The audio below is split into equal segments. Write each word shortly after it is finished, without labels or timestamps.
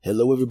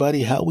Hello,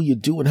 everybody. How are you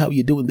doing? How are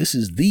you doing? This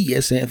is the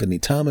S. Anthony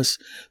Thomas.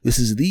 This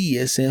is the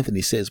S.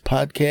 Anthony Says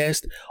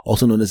podcast,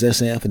 also known as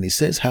S. Anthony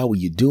Says. How are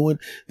you doing?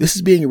 This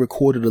is being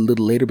recorded a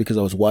little later because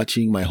I was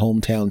watching my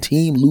hometown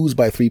team lose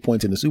by 3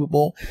 points in the Super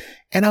Bowl.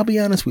 And I'll be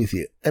honest with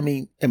you. I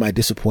mean, am I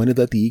disappointed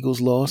that the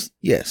Eagles lost?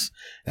 Yes.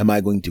 Am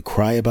I going to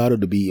cry about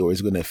it or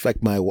is it going to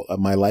affect my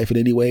life in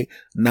any way?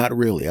 Not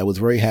really. I was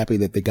very happy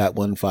that they got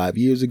one 5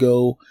 years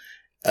ago.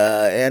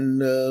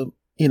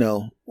 You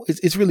know,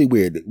 it's really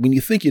weird. When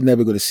you think you're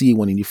never going to see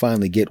one and you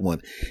finally get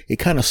one, it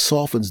kind of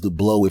softens the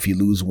blow if you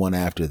lose one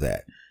after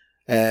that.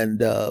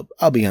 And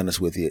I'll be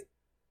honest with you.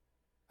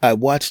 I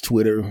watched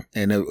Twitter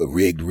and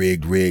rigged,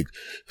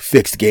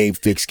 fixed game.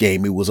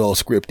 It was all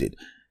scripted.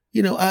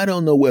 You know, I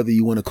don't know whether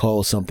you want to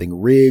call something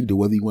rigged or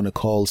whether you want to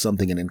call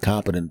something an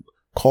incompetent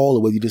call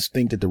or whether you just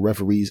think that the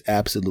referees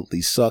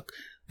absolutely suck.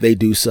 They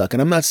do suck.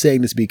 And I'm not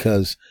saying this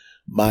because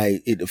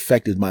it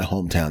affected my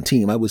hometown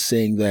team. I was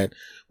saying that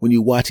when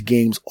you watch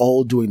games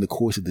all during the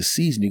course of the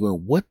season, you're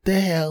going, what the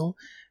hell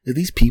are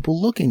these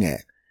people looking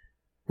at?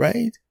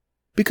 Right?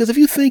 Because if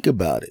you think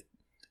about it,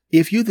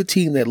 if you're the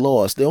team that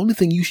lost, the only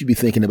thing you should be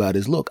thinking about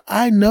is, look,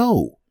 I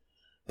know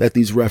that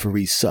these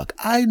referees suck.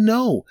 I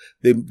know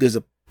there's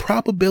a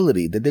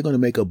probability that they're going to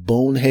make a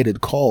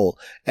boneheaded call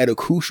at a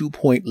crucial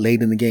point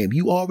late in the game.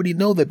 You already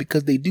know that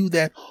because they do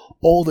that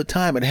all the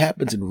time. It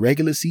happens in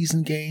regular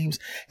season games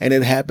and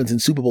it happens in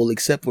Super Bowl,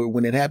 except for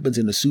when it happens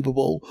in a Super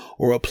Bowl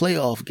or a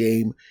playoff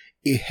game,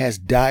 it has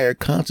dire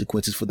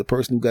consequences for the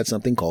person who got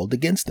something called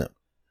against them.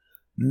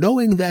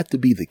 Knowing that to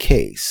be the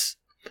case,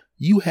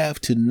 you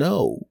have to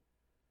know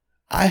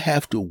I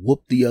have to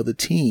whoop the other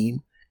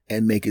team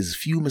and make as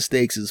few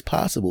mistakes as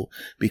possible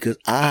because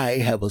I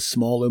have a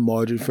smaller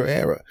margin for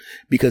error,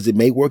 because it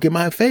may work in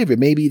my favor.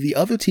 Maybe the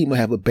other team will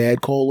have a bad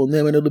call on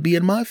them and it'll be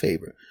in my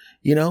favor.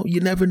 You know, you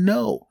never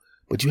know,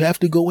 but you have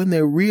to go in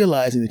there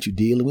realizing that you're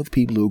dealing with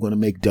people who are going to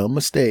make dumb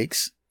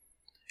mistakes.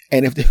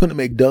 And if they're going to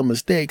make dumb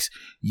mistakes,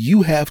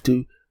 you have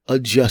to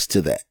adjust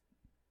to that,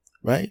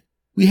 right?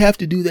 We have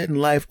to do that in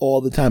life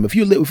all the time. If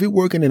you're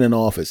working in an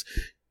office,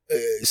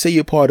 say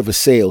you're part of a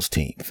sales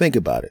team, think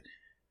about it.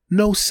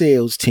 No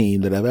sales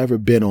team that I've ever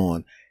been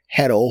on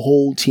had a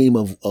whole team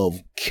of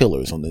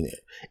killers on the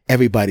net.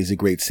 Everybody's a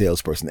great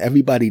salesperson.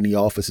 Everybody in the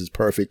office is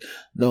perfect.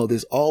 No,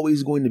 there's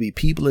always going to be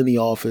people in the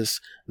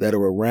office that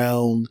are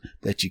around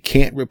that you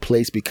can't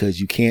replace because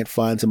you can't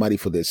find somebody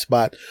for their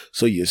spot.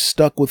 So you're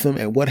stuck with them.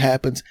 And what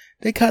happens?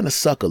 They kind of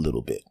suck a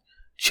little bit.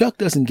 Chuck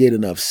doesn't get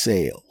enough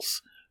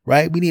sales,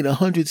 right? We need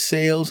 100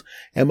 sales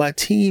and my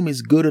team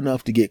is good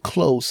enough to get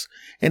close.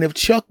 And if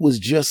Chuck was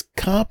just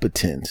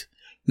competent,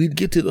 we'd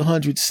get to the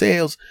 100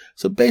 sales.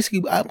 So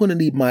basically, I'm going to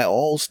need my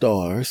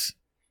all-stars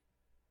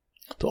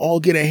to all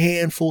get a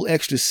handful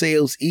extra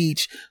sales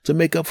each to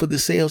make up for the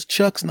sales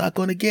Chuck's not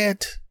going to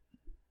get.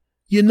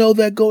 You know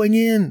that going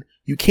in.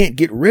 You can't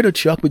get rid of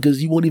Chuck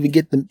because you won't even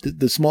get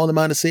the small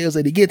amount of sales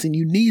that he gets, and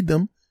you need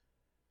them.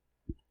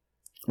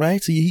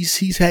 Right? So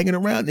he's hanging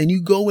around, and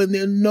you go in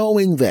there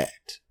knowing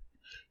that.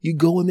 You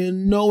go in there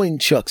knowing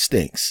Chuck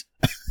stinks.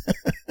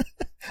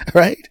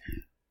 Right?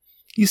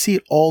 You see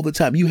it all the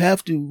time. You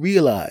have to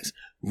realize,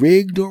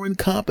 rigged or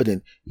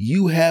incompetent,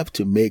 you have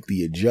to make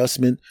the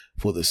adjustment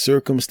for the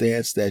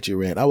circumstance that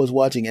you're in. I was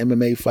watching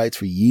MMA fights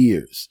for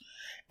years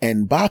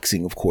and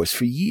boxing, of course,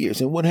 for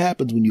years. And what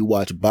happens when you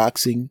watch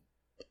boxing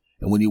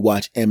and when you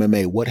watch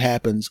MMA? What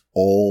happens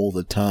all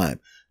the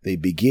time? They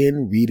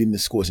begin reading the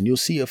scores, and you'll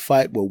see a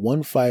fight where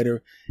one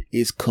fighter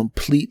is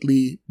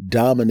completely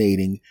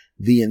dominating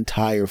the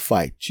entire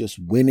fight, just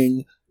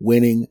winning.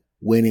 And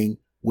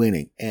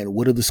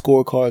what are the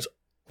scorecards?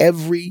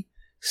 Every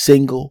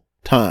single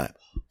time.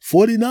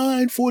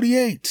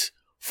 49-48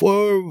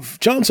 for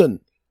Johnson.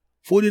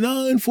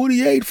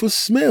 49-48 for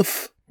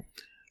Smith.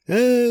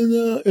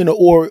 And,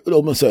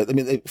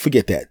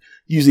 forget that.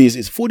 Usually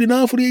it's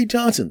 49-48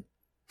 Johnson.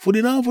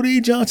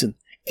 49-48 Johnson.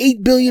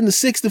 8 billion to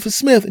 6 for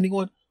Smith. And you're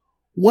going,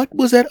 what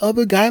was that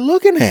other guy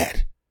looking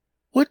at?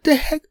 What the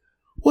heck?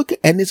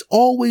 And it's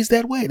always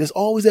that way. There's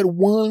always that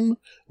one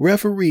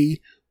referee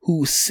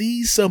who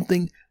sees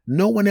something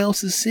no one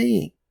else is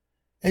seeing.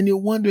 And you're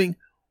wondering,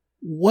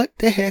 what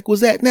the heck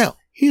was that? Now,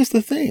 here's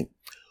the thing.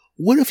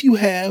 What if you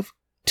have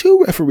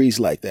two referees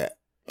like that?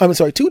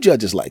 Two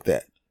judges like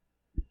that.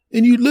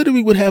 And you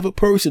literally would have a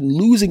person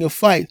losing a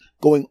fight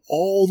going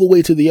all the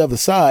way to the other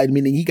side,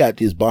 meaning he got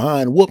his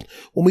behind whooped,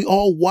 when we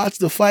all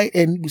watched the fight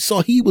and we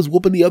saw he was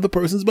whooping the other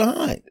person's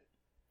behind.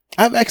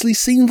 I've actually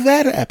seen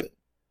that happen.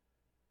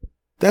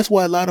 That's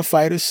why a lot of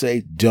fighters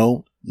say,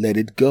 don't let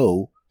it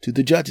go to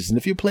the judges. And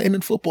if you're playing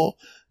in football,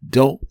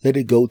 don't let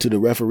it go to the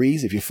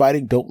referees. If you're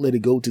fighting, don't let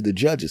it go to the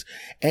judges.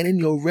 And in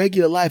your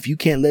regular life, you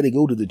can't let it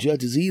go to the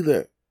judges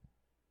either.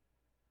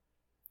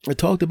 I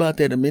talked about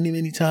that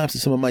many times to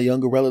some of my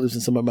younger relatives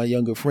and some of my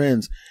younger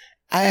friends.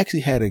 I actually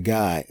had a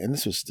guy, and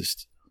this was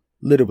just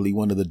Literally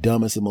one of the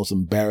dumbest and most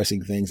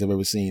embarrassing things I've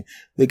ever seen.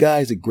 The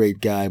guy's a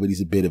great guy, but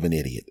he's a bit of an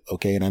idiot.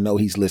 Okay. And I know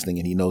he's listening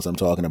and he knows I'm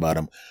talking about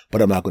him,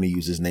 but I'm not going to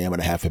use his name. I'm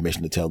going to have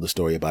permission to tell the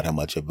story about how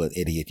much of an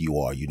idiot you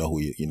are. You know who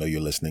you know you're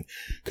listening,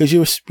 because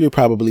you're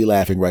probably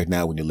laughing right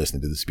now when you're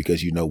listening to this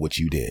because you know what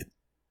you did.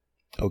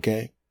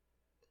 Okay.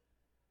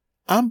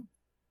 I'm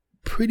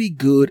pretty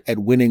good at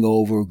winning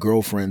over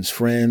girlfriends'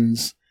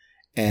 friends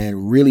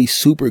and really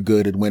super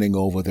good at winning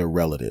over their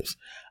relatives.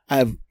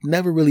 I've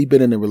never really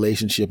been in a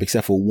relationship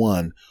except for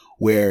one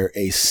where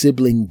a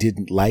sibling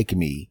didn't like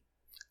me.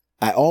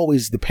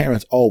 The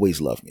parents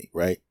always love me,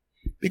 right?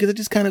 Because I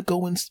just kind of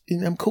go and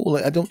I'm cool.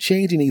 I don't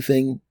change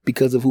anything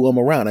because of who I'm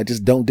around. I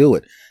just don't do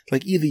it. It's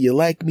like either you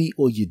like me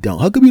or you don't.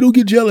 How come you don't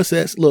get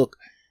jealous? Look,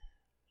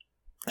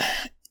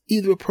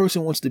 either a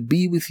person wants to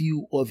be with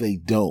you or they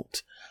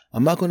don't.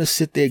 I'm not going to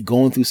sit there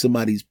going through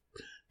somebody's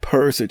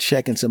purse or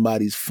checking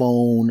somebody's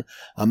phone.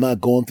 I'm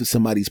not going through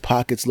somebody's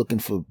pockets looking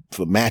for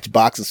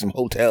matchboxes from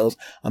hotels.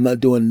 I'm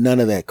not doing none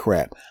of that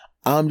crap.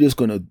 I'm just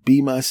going to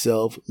be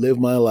myself, live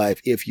my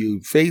life. If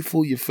you're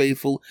faithful, you're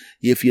faithful.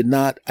 If you're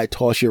not, I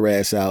toss your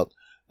ass out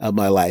of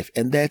my life.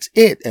 And that's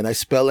it. And I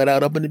spell it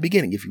out up in the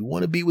beginning. If you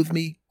want to be with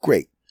me,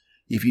 great.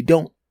 If you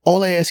don't,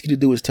 all I ask you to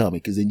do is tell me,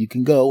 because then you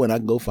can go and I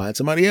can go find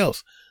somebody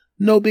else.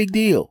 No big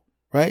deal,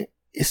 right?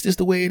 It's just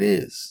the way it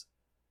is.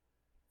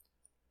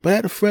 But I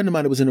had a friend of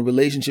mine that was in a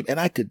relationship and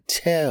I could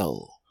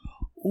tell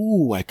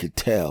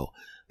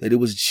that it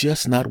was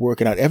just not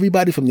working out.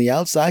 Everybody from the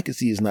outside could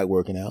see it's not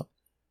working out.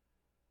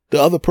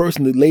 The other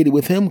person, the lady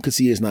with him, could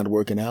see it's not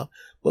working out.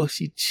 But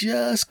she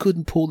just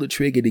couldn't pull the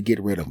trigger to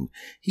get rid of him.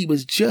 He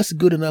was just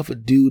good enough a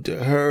dude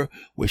to her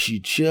where she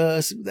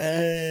just,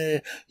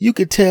 you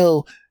could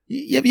tell.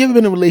 You ever been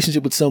in a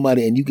relationship with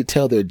somebody and you could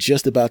tell they're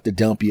just about to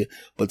dump you,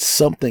 but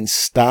something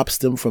stops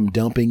them from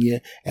dumping you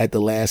at the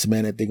last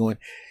minute? They're going,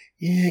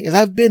 yeah, because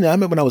I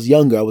remember when I was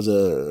younger, I was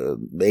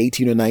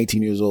 18 or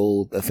 19 years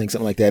old, I think,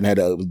 something like that, and I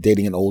was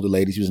dating an older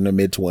lady. She was in her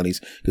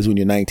mid-20s, because when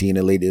you're 19,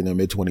 a lady in her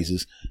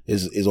mid-20s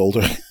is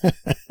older,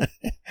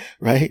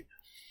 right?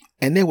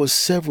 And there was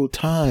several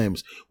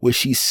times where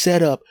she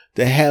set up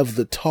to have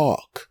the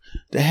talk.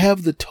 And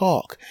at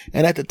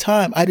the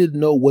time, I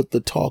didn't know what the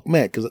talk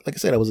meant, because like I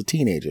said, I was a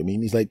teenager. I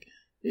mean, he's like,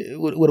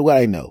 what do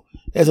I know?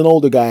 As an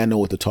older guy, I know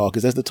what the talk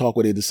is. That's the talk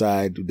where they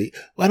decide,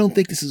 I don't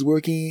think this is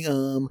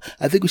working.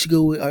 I think we should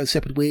go our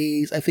separate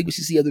ways. I think we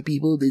should see other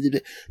people.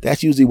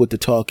 That's usually what the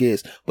talk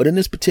is. But in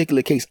this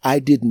particular case, I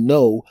didn't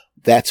know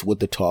that's what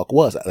the talk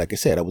was. Like I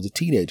said, I was a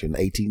teenager,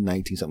 18,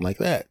 19, something like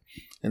that.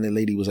 And the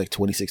lady was like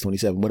 26,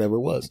 27, whatever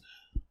it was.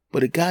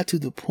 But it got to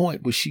the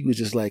point where she was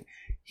just like,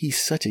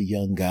 he's such a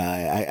young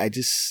guy. I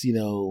just,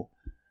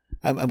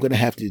 I'm going to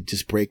have to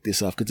just break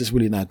this off because it's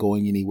really not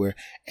going anywhere.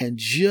 And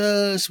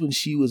just when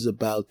she was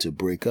about to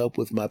break up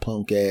with my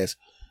punk ass,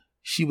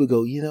 she would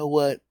go, you know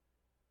what?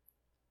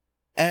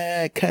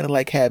 I kind of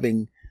like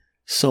having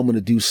someone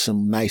to do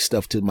some nice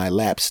stuff to my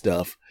lap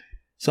stuff.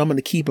 So I'm going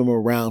to keep him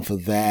around for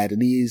that.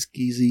 And he's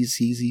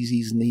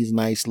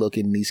nice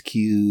looking, and he's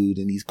cute,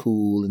 and he's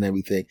cool and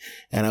everything.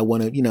 And I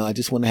want to, I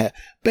just want to have,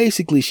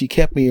 basically she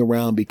kept me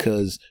around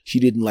because she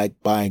didn't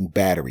like buying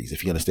batteries,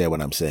 if you understand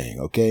what I'm saying.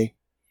 Okay.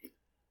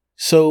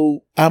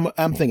 So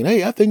I'm thinking,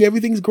 hey, I think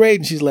everything's great.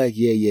 And she's like,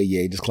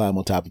 yeah. Just climb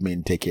on top of me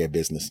and take care of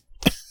business.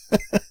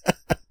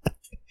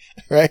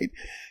 Right?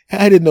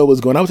 I didn't know what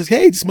was going on. I was just,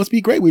 hey, this must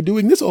be great. We're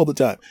doing this all the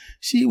time.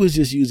 She was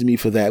just using me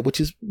for that, which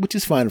is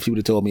fine if she would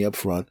have told me up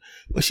front.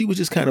 But she was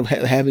just kind of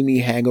having me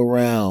hang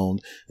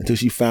around until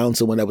she found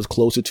someone that was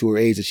closer to her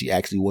age that she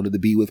actually wanted to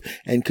be with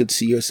and could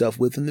see herself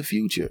with in the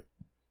future.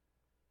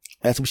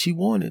 That's what she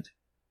wanted.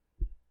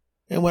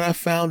 And when I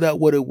found out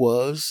what it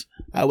was,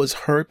 I was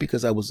hurt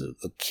because I was a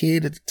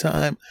kid at the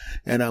time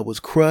and I was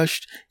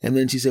crushed. And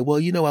then she said, well,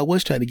 I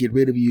was trying to get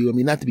rid of you. I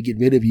mean, not to get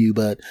rid of you,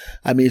 but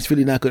I mean, it's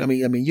really not good. I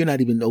mean, you're not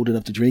even old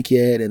enough to drink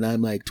yet. And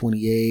I'm like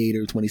 28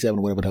 or 27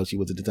 or whatever the hell she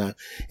was at the time.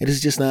 And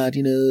it's just not,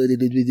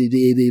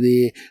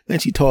 Then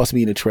she tossed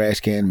me in a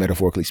trash can,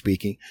 metaphorically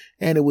speaking.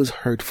 And it was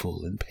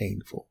hurtful and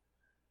painful.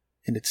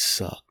 And it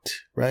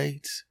sucked,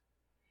 right?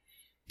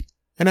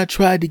 And I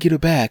tried to get her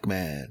back,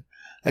 man.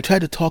 I tried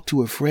to talk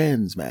to her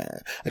friends,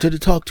 man. I tried to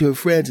talk to her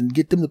friends and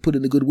get them to put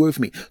in a good word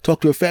for me.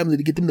 Talk to her family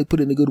to get them to put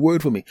in a good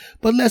word for me.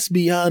 But let's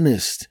be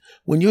honest.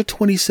 When your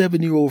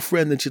 27-year-old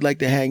friend that you'd like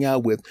to hang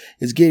out with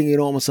is getting it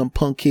on with some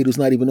punk kid who's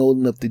not even old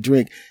enough to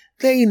drink,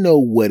 they know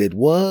what it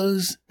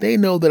was. They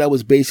know that I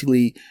was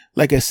basically,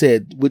 like I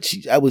said,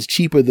 I was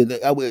cheaper than,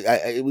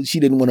 she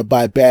didn't want to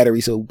buy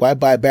batteries. So why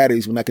buy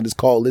batteries when I can just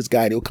call this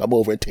guy and he'll come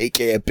over and take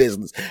care of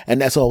business? And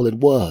that's all it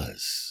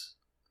was.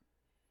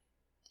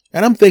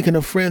 And I'm thinking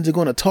her friends are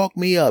going to talk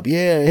me up.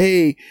 Yeah,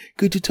 hey,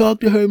 could you talk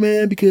to her,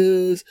 man?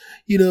 Because,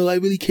 I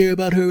really care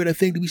about her and I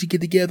think that we should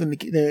get together.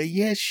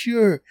 Yeah,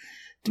 sure.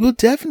 We'll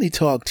definitely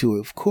talk to her.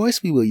 Of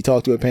course we will. You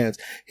talk to her parents.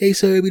 Hey,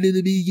 sir,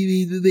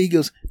 he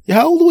goes,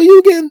 how old were you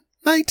again?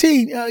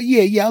 19.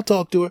 Yeah, I'll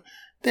talk to her.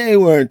 They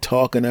weren't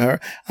talking to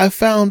her. I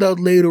found out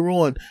later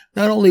on,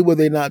 not only were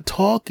they not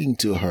talking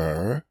to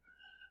her,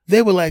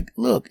 They were like,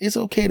 look, it's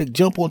okay to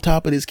jump on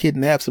top of this kid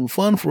and have some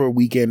fun for a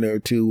weekend or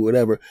two or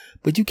whatever,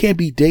 but you can't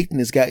be dating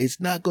this guy. It's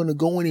not going to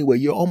go anywhere.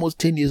 You're almost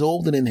 10 years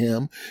older than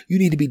him. You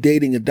need to be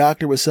dating a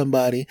doctor or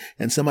somebody,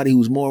 and somebody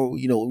who's more,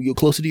 you're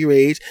closer to your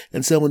age,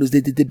 and someone who's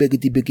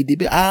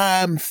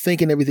I'm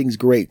thinking everything's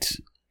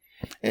great.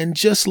 And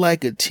just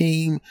like a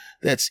team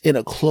that's in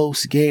a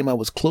close game, I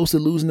was close to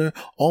losing her,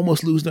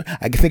 almost losing her.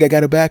 I think I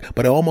got her back,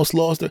 but I almost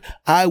lost her.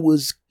 I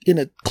was in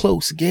a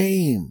close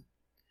game.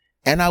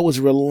 And I was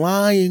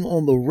relying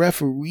on the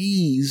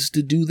referees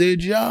to do their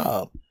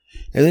job.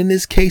 And in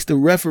this case, the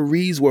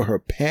referees were her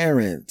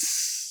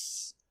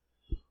parents,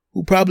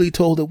 who probably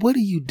told her, what are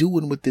you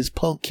doing with this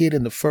punk kid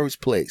in the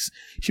first place?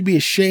 You should be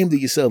ashamed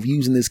of yourself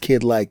using this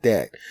kid like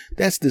that.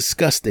 That's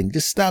disgusting.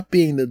 Just stop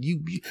being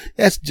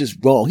that's just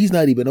wrong. He's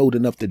not even old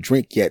enough to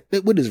drink yet.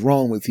 What is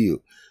wrong with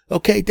you?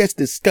 Okay, that's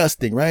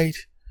disgusting, right?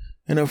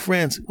 And her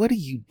friends, what are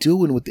you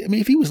doing with it? I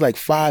mean, if he was like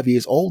 5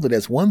 years older,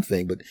 that's one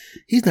thing, but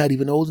he's not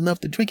even old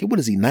enough to drink it. What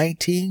is he,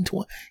 19,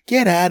 20?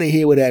 Get out of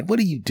here with that. What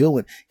are you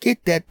doing?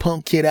 Get that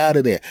punk kid out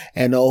of there.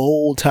 And the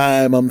whole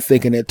time I'm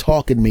thinking they're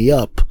talking me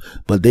up,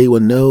 but they were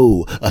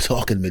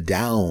talking me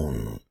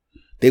down.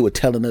 They were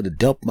telling her to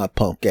dump my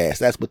punk ass.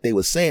 That's what they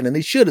were saying. And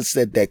they should have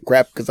said that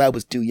crap because I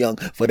was too young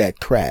for that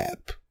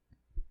crap.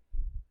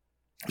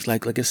 It's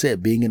like I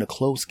said, being in a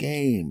close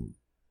game.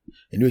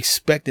 And you're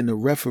expecting the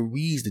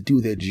referees to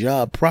do their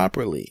job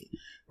properly,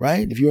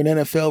 right? If you're an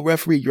NFL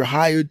referee, you're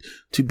hired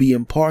to be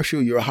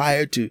impartial. You're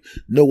hired to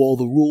know all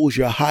the rules.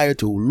 You're hired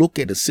to look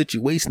at a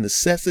situation,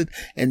 assess it,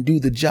 and do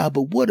the job.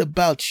 But what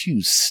about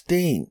you?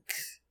 Stink.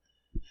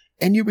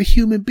 And you're a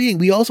human being.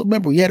 We also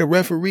remember we had a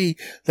referee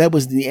that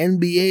was in the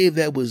NBA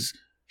that was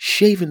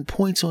shaving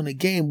points on a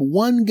game.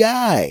 One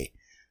guy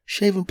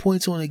shaving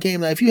points on a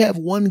game. Now, if you have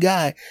one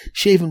guy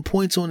shaving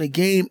points on a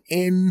game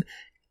in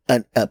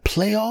a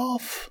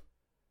playoff,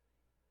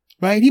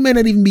 right? He may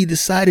not even be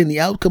deciding the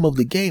outcome of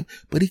the game,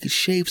 but he could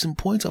shave some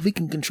points off. He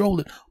can control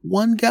it.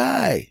 One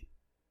guy.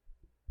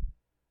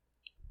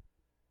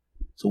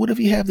 So what if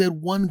you have that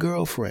one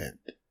girlfriend?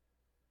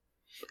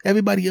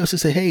 Everybody else will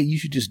say, hey, you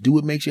should just do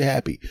what makes you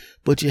happy.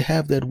 But you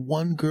have that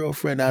one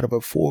girlfriend out of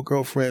her 4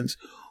 girlfriends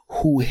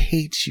who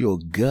hates your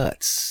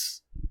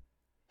guts.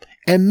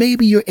 And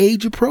maybe you're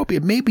age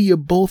appropriate. Maybe you're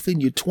both in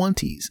your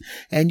 20s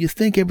and you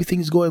think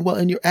everything's going well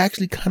and you're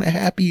actually kind of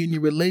happy in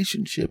your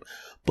relationship.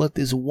 But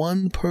there's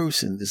one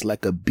person that's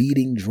like a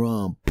beating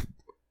drum,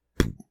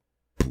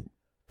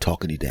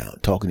 talking you down,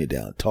 talking you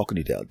down, talking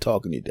you down,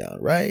 talking you down,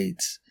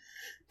 right?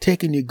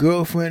 Taking your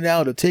girlfriend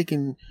out or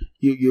taking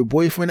your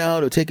boyfriend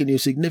out or taking your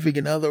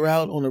significant other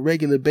out on a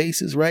regular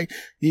basis, right?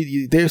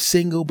 They're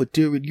single, but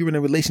you're in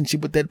a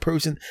relationship with that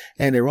person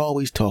and they're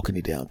always talking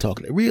you down,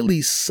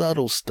 really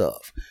subtle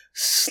stuff,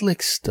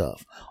 slick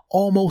stuff,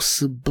 almost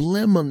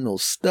subliminal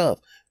stuff,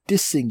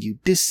 dissing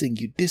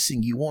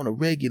you on a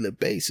regular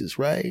basis,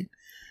 right?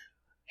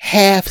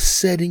 Half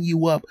setting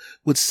you up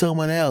with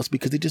someone else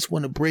because they just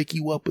want to break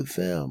you up with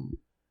them,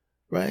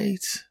 right?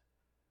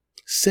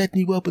 Setting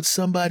you up with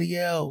somebody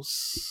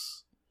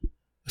else,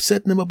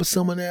 setting them up with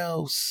someone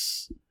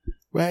else,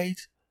 right?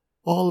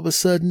 All of a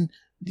sudden,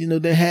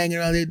 they're hanging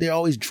around there. They're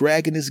always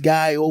dragging this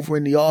guy over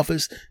in the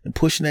office and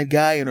pushing that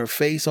guy in her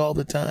face all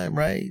the time,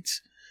 right?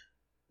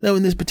 Now,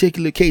 in this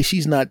particular case,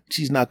 she's not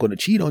going to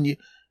cheat on you,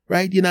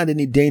 right? You're not in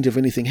any danger of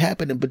anything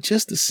happening, but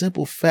just the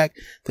simple fact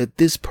that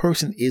this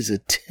person is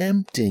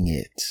attempting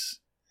it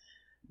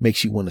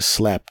makes you want to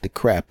slap the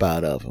crap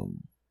out of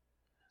him,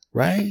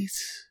 right?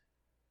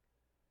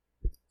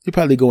 You're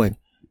probably going,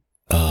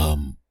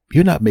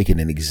 you're not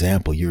making an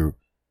example. You're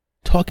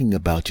talking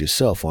about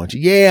yourself, aren't you?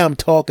 Yeah, I'm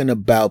talking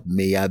about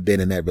me. I've been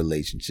in that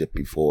relationship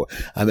before.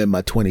 I'm in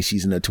my 20s.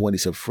 She's in her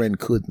 20s. Her friend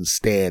couldn't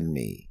stand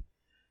me.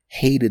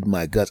 Hated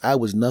my guts. I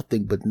was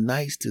nothing but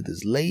nice to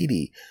this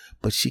lady,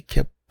 but she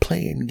kept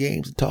playing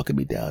games and talking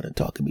me down and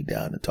talking me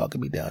down and talking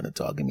me down and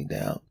talking me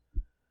down.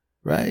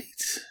 Right?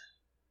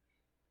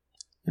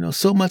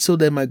 So much so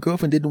that my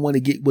girlfriend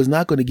was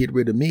not going to get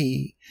rid of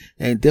me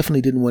and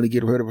definitely didn't want to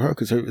get rid of her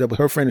because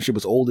her friendship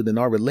was older than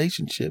our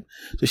relationship.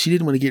 So she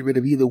didn't want to get rid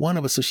of either one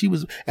of us.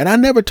 So and I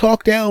never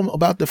talked down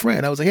about the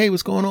friend. I was like, hey,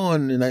 what's going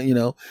on? And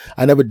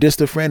I never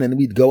dissed a friend and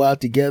we'd go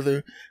out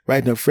together, right?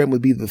 And her friend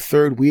would be the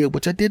third wheel,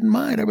 which I didn't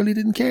mind. I really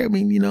didn't care. I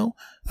mean,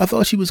 I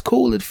thought she was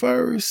cool at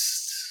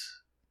first.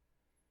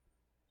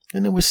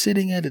 And then we're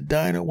sitting at a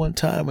diner one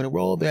time and we're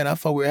all there and I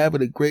thought we were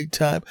having a great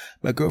time.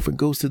 My girlfriend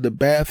goes to the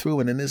bathroom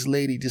and then this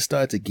lady just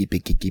starts to keep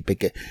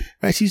it.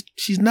 Right?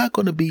 She's not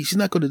going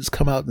to just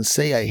come out and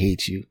say, I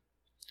hate you.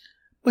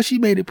 But she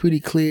made it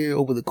pretty clear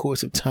over the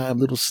course of time,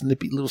 little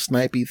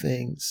snipey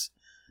things.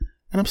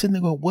 And I'm sitting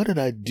there going, what did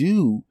I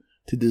do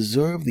to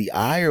deserve the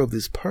ire of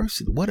this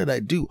person? What did I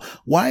do?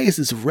 Why is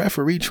this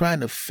referee trying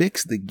to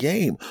fix the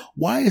game?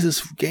 Why is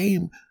this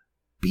game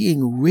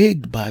being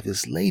rigged by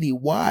this lady?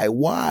 Why?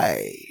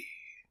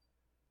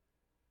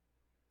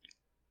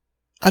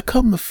 I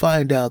come to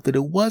find out that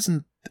it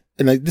wasn't,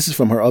 and this is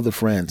from her other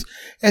friends,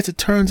 as it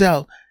turns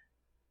out,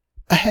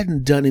 I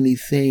hadn't done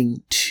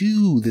anything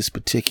to this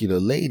particular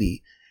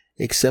lady.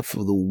 except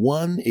for the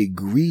one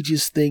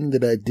egregious thing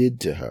that I did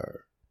to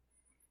her.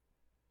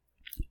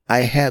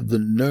 I had the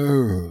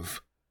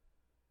nerve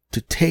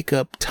to take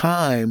up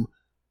time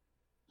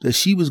that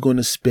she was going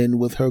to spend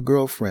with her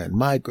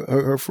girlfriend,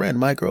 her friend,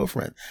 my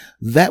girlfriend.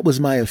 That was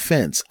my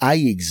offense. I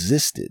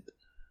existed,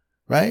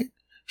 right?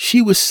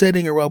 She was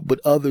setting her up with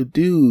other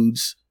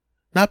dudes,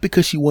 not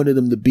because she wanted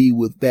them to be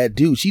with that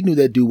dude. She knew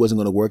that dude wasn't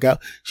going to work out.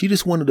 She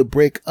just wanted to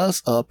break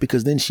us up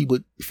because then she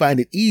would find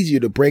it easier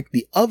to break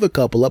the other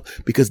couple up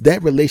because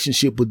that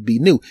relationship would be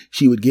new.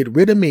 She would get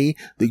rid of me.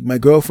 My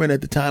girlfriend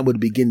at the time would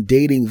begin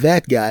dating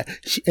that guy.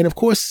 And of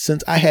course,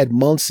 since I had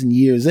months and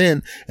years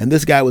in and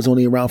this guy was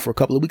only around for a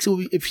couple of weeks,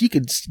 so if she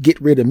could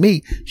get rid of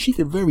me, she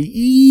could very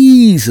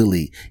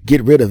easily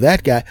get rid of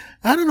that guy.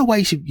 I don't know why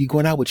you should be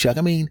going out with Chuck.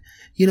 I mean,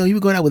 you were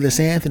going out with this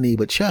Anthony,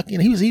 but Chuck,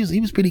 he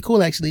was pretty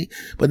cool actually.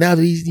 But now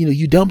that he's,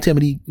 you dumped him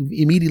and he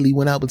immediately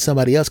went out with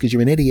somebody else because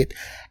you're an idiot.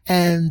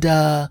 And,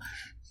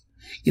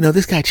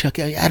 this guy Chuck,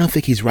 I don't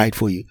think he's right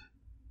for you.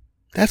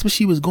 That's what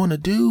she was going to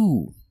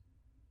do.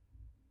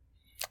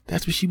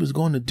 That's what she was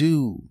going to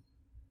do.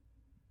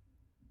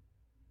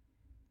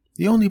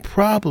 The only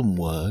problem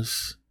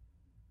was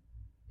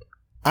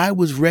I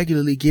was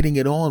regularly getting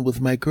it on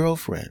with my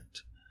girlfriend.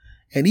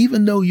 And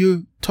even though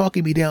you're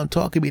talking me down,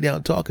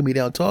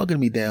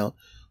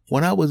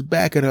 when I was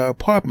back at her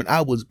apartment,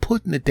 I was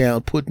putting it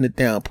down,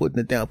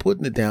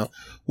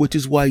 which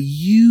is why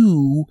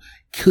you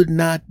could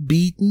not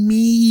beat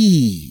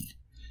me.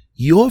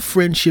 Your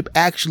friendship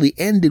actually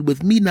ended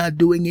with me not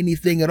doing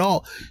anything at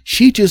all.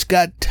 She just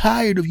got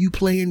tired of you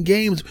playing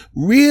games,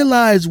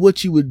 realized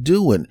what you were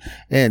doing,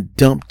 and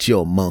dumped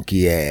your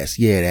monkey ass.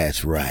 Yeah,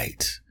 that's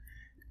right.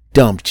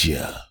 Dumped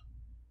you.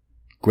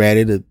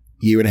 Granted, a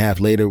year and a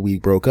half later, we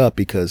broke up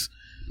because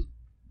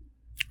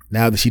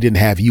now that she didn't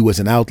have you as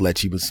an outlet,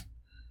 she was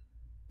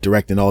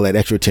directing all that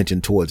extra attention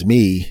towards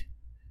me.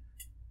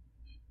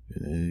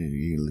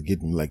 You're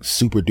getting like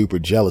super duper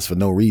jealous for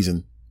no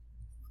reason.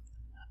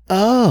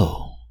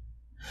 Oh,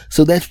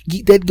 so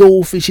that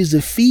goldfish is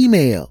a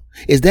female.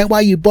 Is that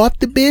why you bought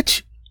the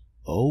bitch?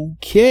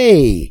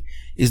 Okay.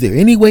 Is there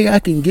any way I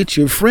can get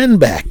your friend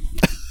back?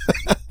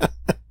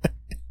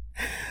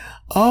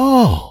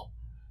 Oh,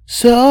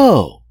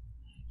 so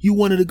you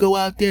wanted to go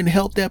out there and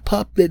help that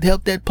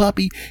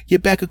puppy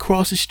get back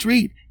across the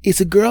street. It's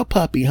a girl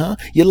puppy, huh?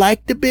 You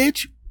like the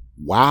bitch?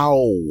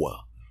 Wow.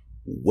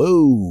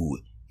 Whoa.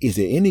 Is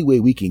there any way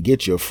we can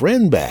get your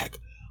friend back?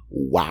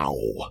 Wow.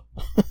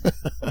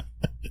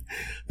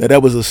 Now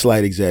that was a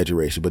slight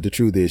exaggeration, but the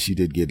truth is she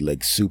did get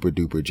like super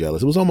duper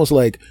jealous. It was almost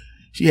like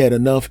she had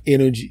enough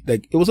energy.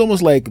 Like it was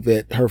almost like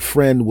that her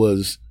friend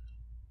was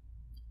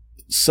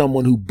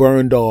someone who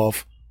burned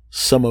off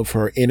some of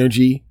her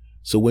energy.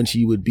 So when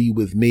she would be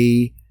with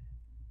me,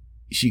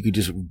 she could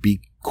just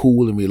be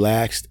cool and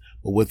relaxed.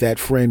 But with that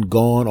friend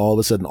gone, all of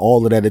a sudden,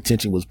 all of that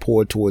attention was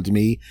poured towards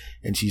me.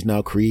 And she's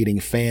now creating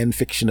fan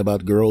fiction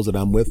about girls that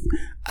I'm with.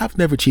 I've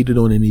never cheated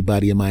on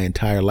anybody in my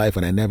entire life,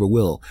 and I never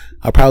will.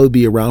 I'll probably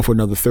be around for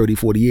another 30,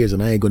 40 years,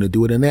 and I ain't going to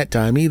do it in that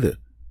time either.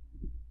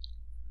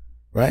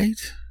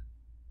 Right?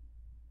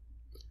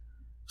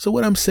 So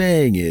what I'm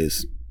saying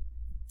is,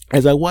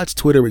 as I watch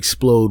Twitter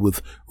explode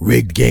with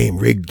rigged game,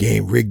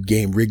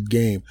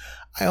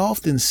 I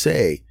often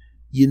say,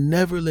 you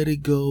never let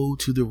it go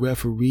to the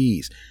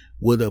referees.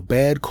 Would a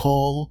bad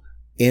call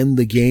end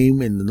the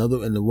game in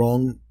the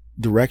wrong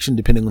direction,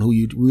 depending on who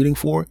you're rooting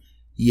for?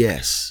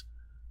 Yes.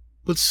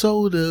 But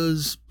so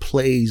does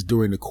plays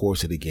during the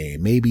course of the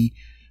game. Maybe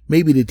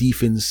the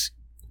defense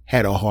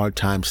had a hard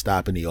time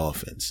stopping the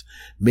offense.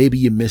 Maybe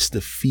you missed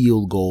a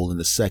field goal in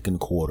the second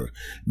quarter.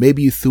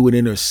 Maybe you threw an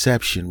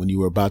interception when you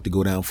were about to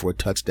go down for a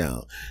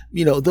touchdown.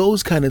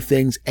 Those kind of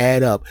things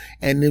add up.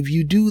 And if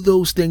you do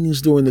those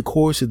things during the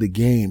course of the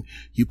game,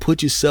 you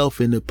put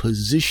yourself in a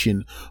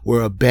position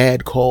where a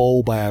bad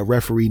call by a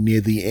referee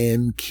near the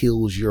end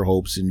kills your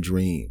hopes and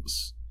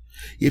dreams.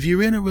 If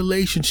you're in a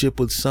relationship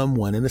with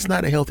someone and it's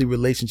not a healthy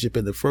relationship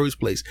in the first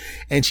place,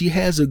 and she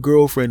has a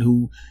girlfriend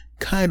who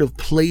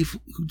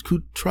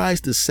who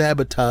tries to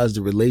sabotage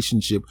the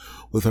relationship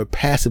with her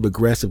passive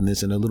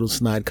aggressiveness and her little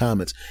snide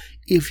comments.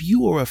 If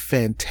you are a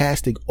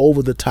fantastic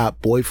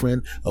over-the-top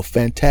boyfriend, a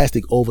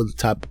fantastic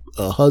over-the-top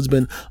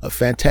husband, a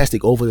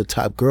fantastic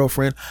over-the-top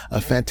girlfriend,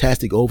 a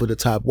fantastic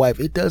over-the-top wife,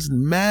 it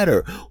doesn't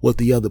matter what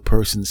the other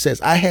person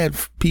says. I had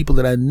people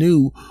that I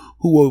knew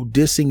who were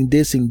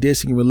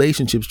dissing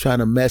relationships, trying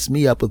to mess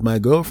me up with my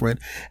girlfriend.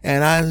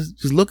 And I was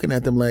just looking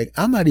at them like,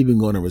 I'm not even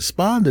going to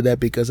respond to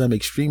that because I'm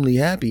extremely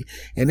happy.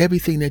 And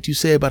everything that you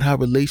say about how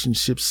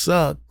relationships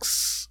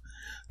sucks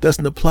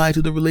doesn't apply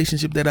to the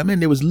relationship that I'm in.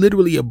 There was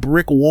literally a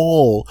brick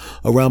wall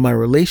around my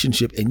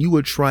relationship, and you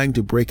were trying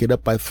to break it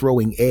up by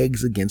throwing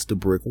eggs against a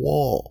brick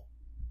wall.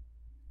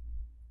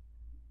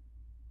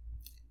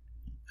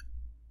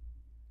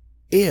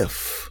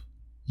 If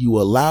you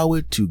allow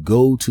it to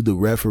go to the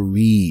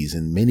referees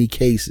in many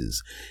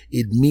cases,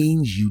 it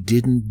means you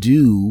didn't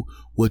do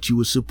what you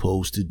were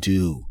supposed to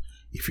do.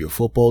 If you're a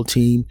football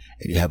team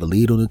and you have a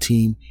lead on the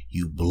team,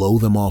 you blow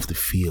them off the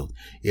field.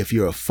 If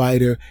you're a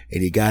fighter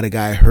and you got a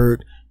guy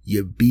hurt,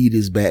 you beat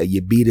his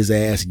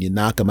ass and you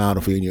knock him out.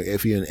 If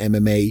you're in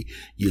MMA,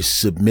 you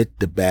submit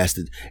the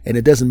bastard. And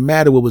it doesn't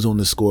matter what was on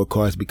the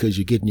scorecards because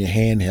you're getting your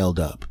hand held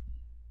up.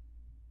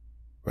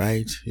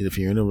 Right? If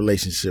you're in a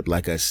relationship,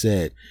 like I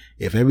said,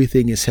 if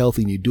everything is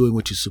healthy and you're doing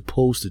what you're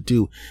supposed to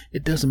do,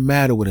 it doesn't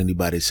matter what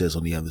anybody says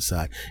on the other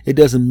side. It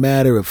doesn't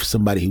matter if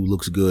somebody who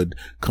looks good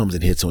comes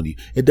and hits on you.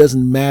 It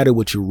doesn't matter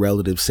what your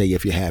relatives say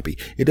if you're happy.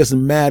 It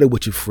doesn't matter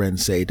what your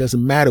friends say. It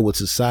doesn't matter what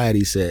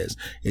society says.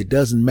 It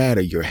doesn't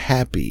matter. You're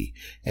happy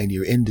and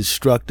you're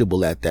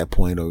indestructible at that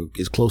point, or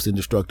as close to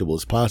indestructible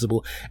as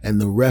possible. And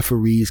the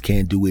referees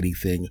can't do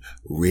anything,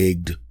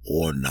 rigged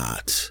or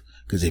not.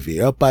 Because if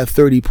you're up by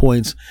 30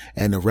 points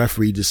and the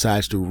referee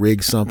decides to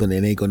rig something,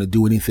 it ain't going to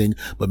do anything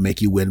but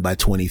make you win by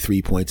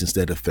 23 points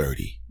instead of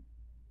 30.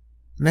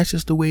 And that's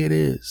just the way it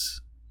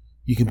is.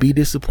 You can be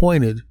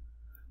disappointed,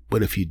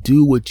 but if you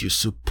do what you're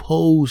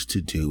supposed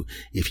to do,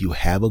 if you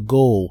have a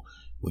goal,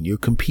 when you're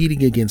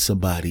competing against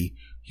somebody,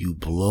 you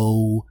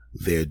blow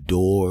their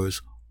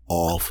doors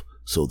off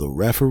so the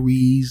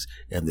referees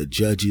and the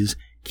judges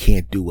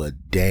can't do a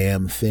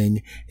damn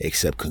thing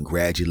except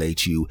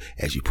congratulate you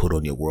as you put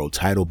on your world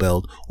title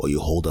belt, or you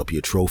hold up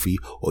your trophy,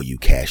 or you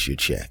cash your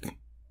check.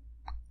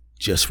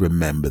 Just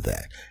remember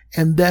that.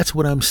 And that's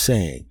what I'm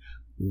saying.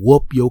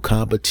 Whoop your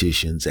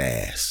competition's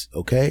ass,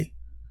 okay?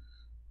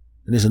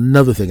 And there's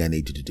another thing I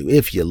need you to do.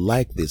 If you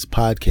like this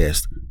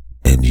podcast,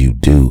 and you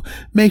do,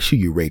 make sure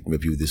you rate and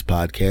review this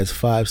podcast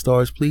 5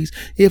 stars, please.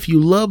 If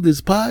you love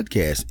this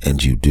podcast,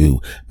 and you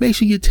do, make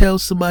sure you tell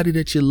somebody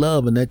that you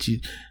love and that you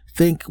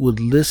think would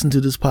listen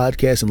to this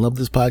podcast and love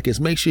this podcast.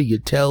 Make sure you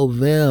tell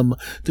them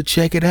to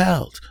check it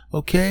out,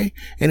 okay?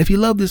 And if you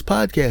love this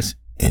podcast,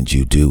 and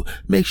you do,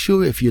 make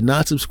sure if you're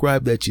not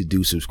subscribed that you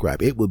do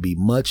subscribe. It would be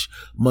much,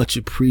 much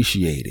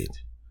appreciated,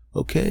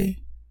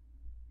 okay?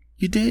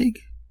 You dig?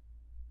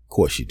 Of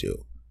course you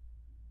do.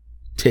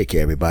 Take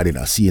care, everybody, and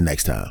I'll see you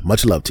next time.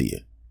 Much love to you.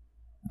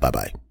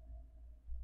 Bye-bye.